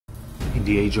In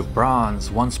the Age of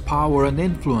Bronze, one's power and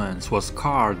influence was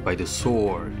carved by the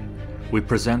sword. We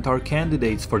present our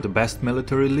candidates for the best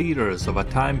military leaders of a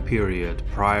time period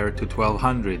prior to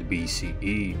 1200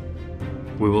 BCE.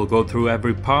 We will go through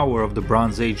every power of the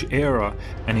Bronze Age era,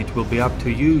 and it will be up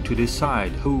to you to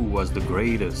decide who was the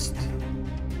greatest.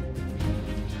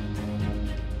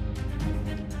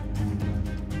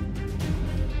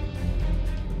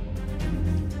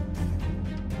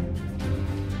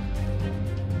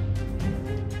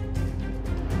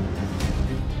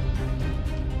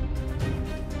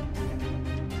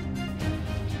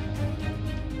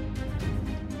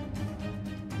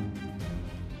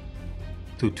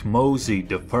 Thutmose I.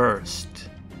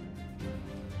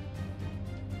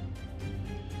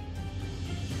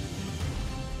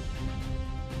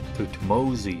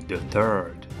 Thutmose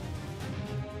III.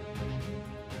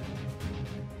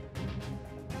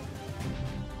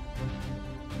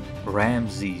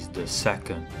 Ramses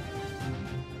II.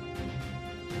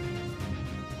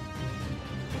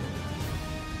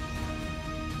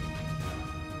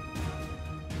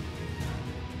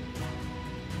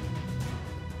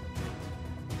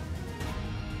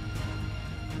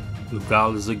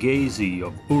 Lugal-Zaghazi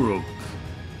of Uruk.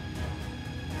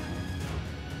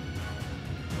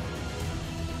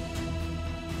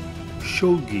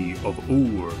 Shulgi of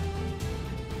Ur.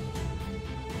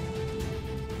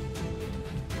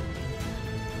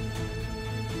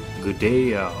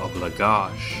 Gudea of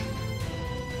Lagash.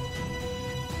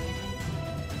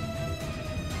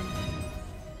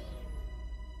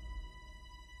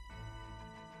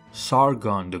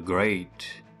 Sargon the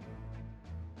Great.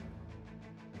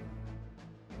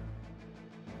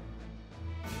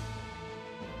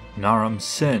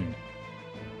 Naram-Sin.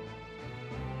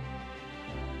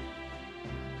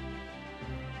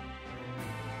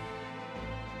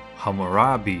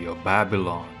 Hammurabi of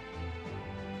Babylon.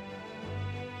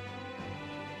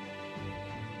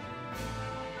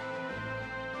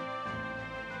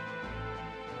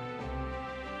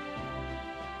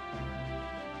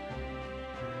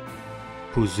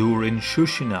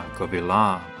 Puzur-in-Shushinak of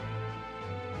Elam.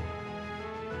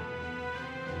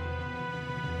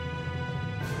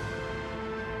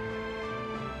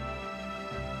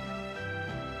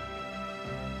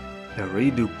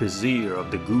 Eridu-Pizir of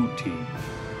the Guti.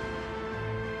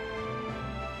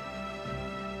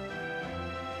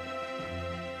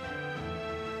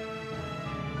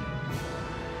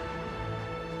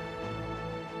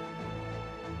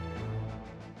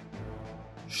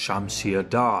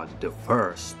 Shamsi-Adad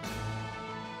I.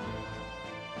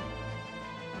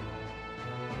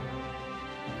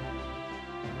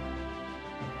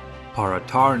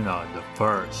 Paratarna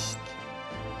I.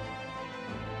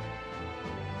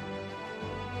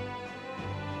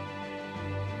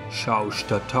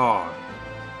 Shaushtatar.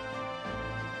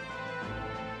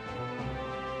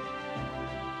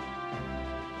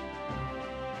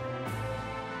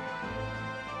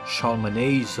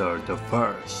 Shalmaneser I.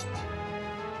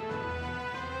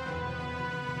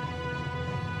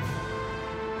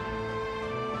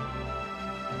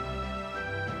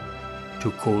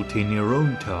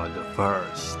 Tukulti-Ninurta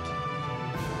I.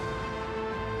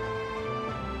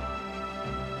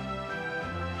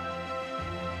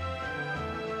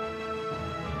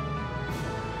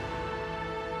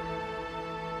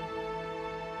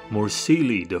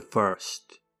 Mursili I.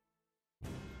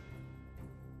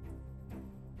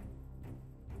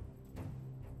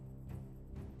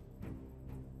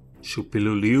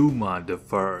 Shuppiluliuma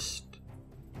I.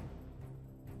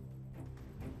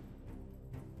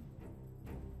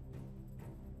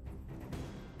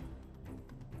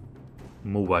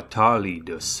 Muwatalli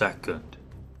II.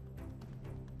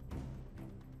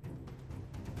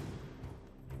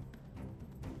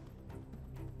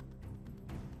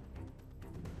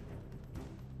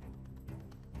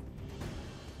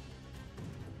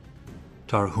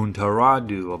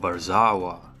 Tarhuntaradu of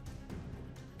Arzawa.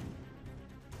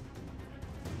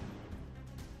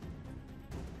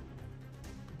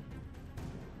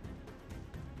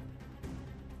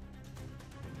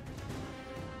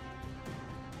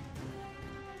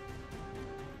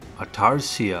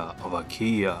 Atarsia of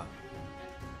Achaia.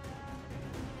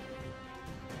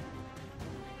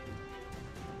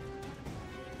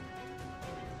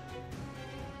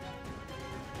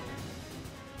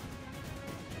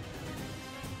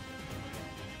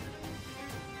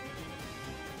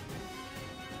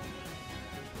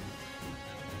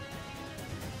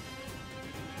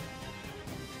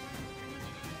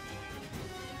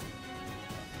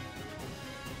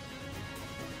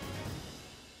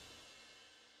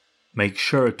 Make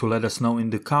sure to let us know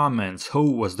in the comments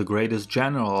who was the greatest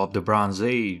general of the Bronze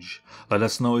Age. Let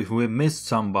us know if we missed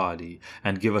somebody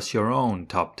and give us your own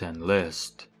top 10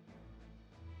 list.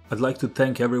 I'd like to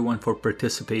thank everyone for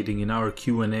participating in our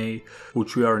Q&A,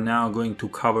 which we are now going to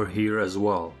cover here as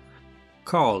well.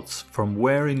 Cults, from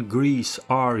where in Greece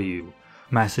are you?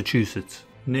 Massachusetts.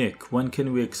 Nick, when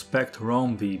can we expect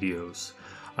Rome videos?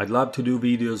 I'd love to do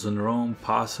videos on Rome,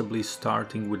 possibly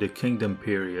starting with the Kingdom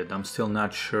period. I'm still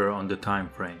not sure on the time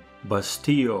frame.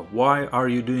 Bastille, why are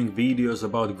you doing videos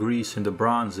about Greece in the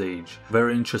Bronze Age?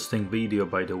 Very interesting video,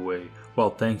 by the way. Well,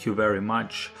 thank you very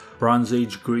much. Bronze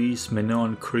Age Greece,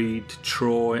 Minoan Crete,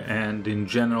 Troy, and in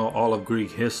general all of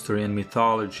Greek history and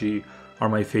mythology are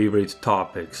my favorite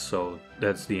topics, so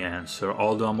that's the answer.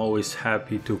 Although I'm always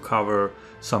happy to cover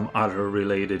some other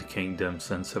related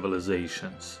kingdoms and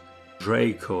civilizations.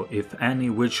 Draco, if any,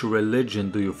 which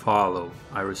religion do you follow?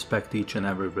 I respect each and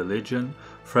every religion.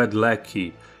 Fred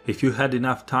Leckie, if you had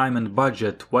enough time and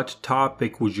budget, what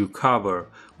topic would you cover?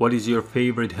 What is your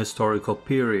favorite historical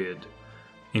period?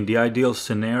 In the ideal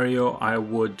scenario, I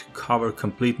would cover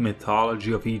complete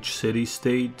mythology of each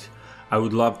city-state. I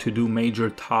would love to do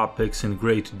major topics in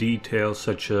great detail,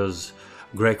 such as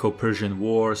Greco-Persian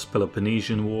Wars,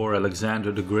 Peloponnesian War,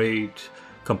 Alexander the Great,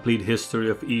 complete history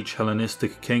of each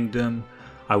Hellenistic kingdom.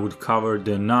 I would cover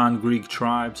the non-Greek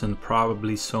tribes and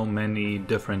probably so many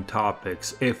different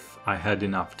topics if I had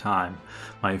enough time.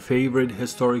 My favorite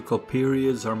historical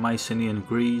periods are Mycenaean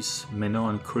Greece,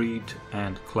 Minoan Crete,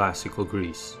 and Classical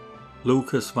Greece.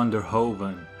 Lucas van der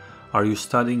Hoven, are you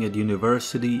studying at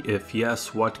university? If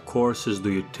yes, what courses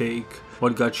do you take?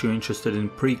 What got you interested in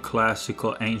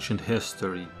pre-classical ancient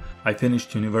history? I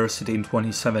finished university in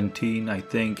 2017. I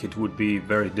think it would be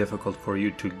very difficult for you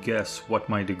to guess what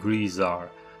my degrees are.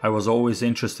 I was always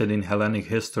interested in Hellenic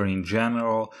history in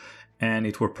general, and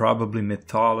it were probably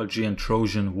mythology and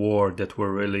Trojan War that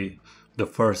were really the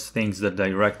first things that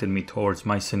directed me towards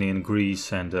Mycenaean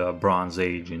Greece and the Bronze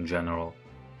Age in general.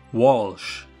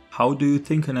 Walsh, how do you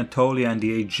think Anatolia and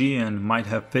the Aegean might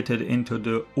have fitted into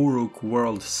the Uruk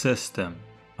world system?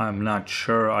 I'm not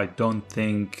sure. I don't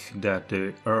think that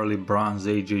the early Bronze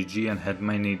Age Aegean had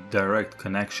many direct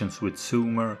connections with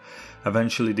Sumer.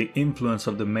 Eventually the influence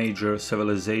of the major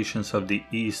civilizations of the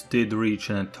East did reach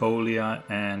Anatolia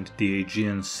and the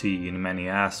Aegean Sea in many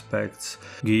aspects.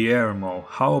 Guillermo,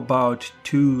 how about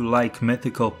two like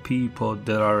mythical people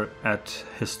that are at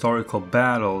historical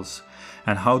battles,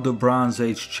 and how the Bronze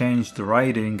Age changed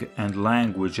writing and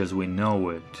language as we know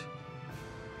it?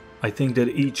 I think that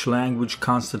each language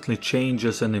constantly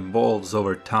changes and evolves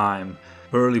over time.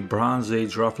 Early Bronze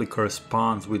Age roughly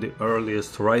corresponds with the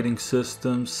earliest writing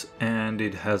systems, and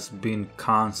it has been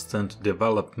constant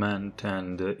development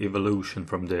and evolution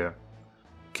from there.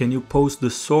 Can you post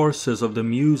the sources of the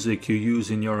music you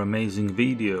use in your amazing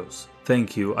videos?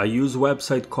 Thank you. I use a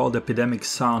website called Epidemic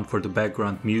Sound for the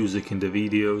background music in the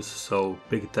videos, so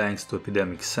big thanks to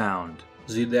Epidemic Sound.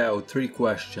 Zideo, 3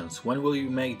 questions. When will you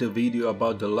make the video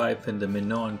about the life in the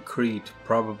Minoan Crete?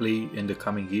 Probably in the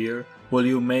coming year. Will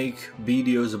you make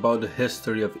videos about the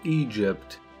history of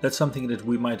Egypt? That's something that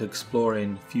we might explore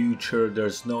in future.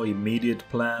 There's no immediate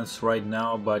plans right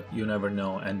now, but you never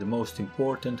know. And the most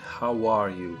important, how are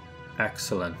you?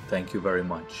 Excellent, thank you very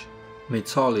much.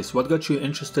 Mitsolis, what got you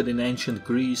interested in ancient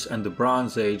Greece and the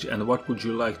Bronze Age, and what would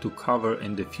you like to cover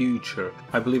in the future?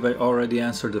 I believe I already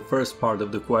answered the first part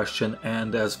of the question,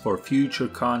 and as for future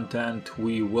content,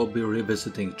 we will be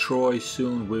revisiting Troy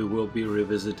soon, we will be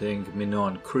revisiting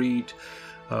Minoan Crete,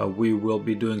 we will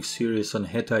be doing series on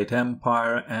Hittite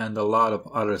Empire, and a lot of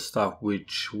other stuff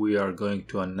which we are going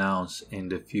to announce in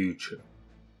the future.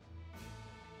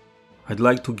 I'd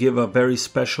like to give a very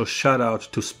special shout out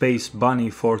to Space Bunny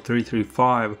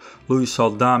 4335, Luis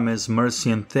Aldames,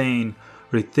 Mercian Thane,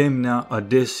 Rhythmna,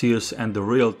 Odysseus, and The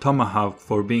Real Tomahawk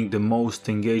for being the most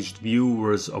engaged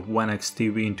viewers of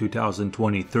WanaxTV in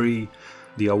 2023.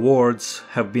 The awards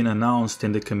have been announced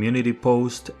in the community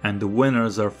post, and the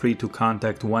winners are free to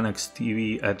contact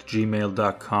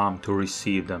wanaxtv@gmail.com to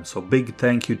receive them. So big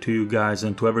thank you to you guys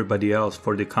and to everybody else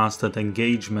for the constant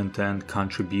engagement and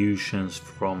contributions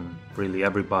from really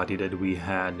everybody that we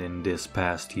had in this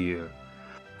past year.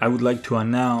 I would like to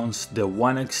announce the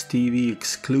WanaxTV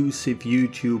exclusive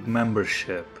YouTube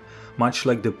membership. Much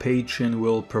like the Patreon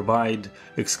will provide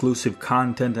exclusive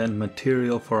content and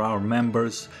material for our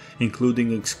members,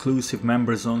 including exclusive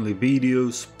members-only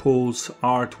videos, polls,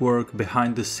 artwork,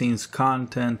 behind-the-scenes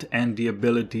content, and the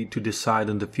ability to decide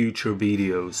on the future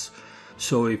videos.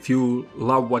 So if you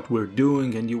love what we're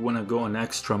doing and you want to go an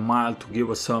extra mile to give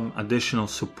us some additional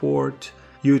support,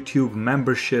 YouTube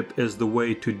membership is the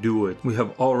way to do it. We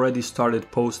have already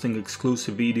started posting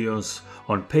exclusive videos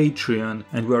on Patreon,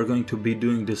 and we are going to be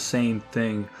doing the same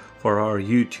thing for our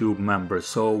YouTube members.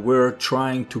 So we're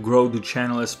trying to grow the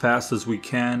channel as fast as we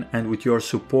can, and with your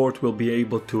support we'll be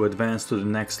able to advance to the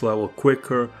next level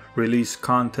quicker, release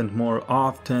content more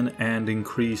often, and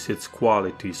increase its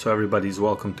quality. So everybody's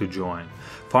welcome to join.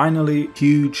 Finally,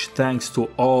 huge thanks to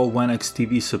all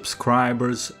WanaxTV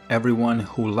subscribers, everyone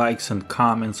who likes and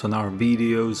comments on our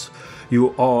videos.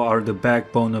 You all are the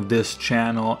backbone of this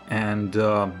channel, and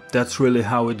that's really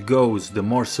how it goes. The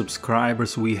more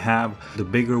subscribers we have, the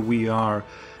bigger we are,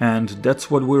 and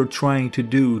that's what we're trying to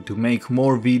do, to make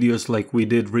more videos like we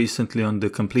did recently on the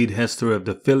complete history of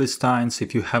the Philistines.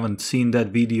 If you haven't seen that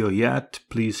video yet,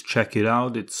 please check it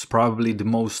out. It's probably the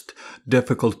most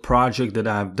difficult project that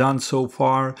I've done so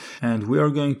far, and we are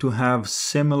going to have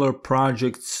similar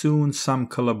projects soon, some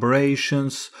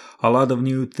collaborations, a lot of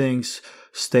new things.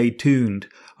 Stay tuned.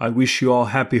 I wish you all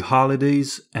happy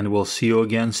holidays, and we'll see you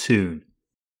again soon.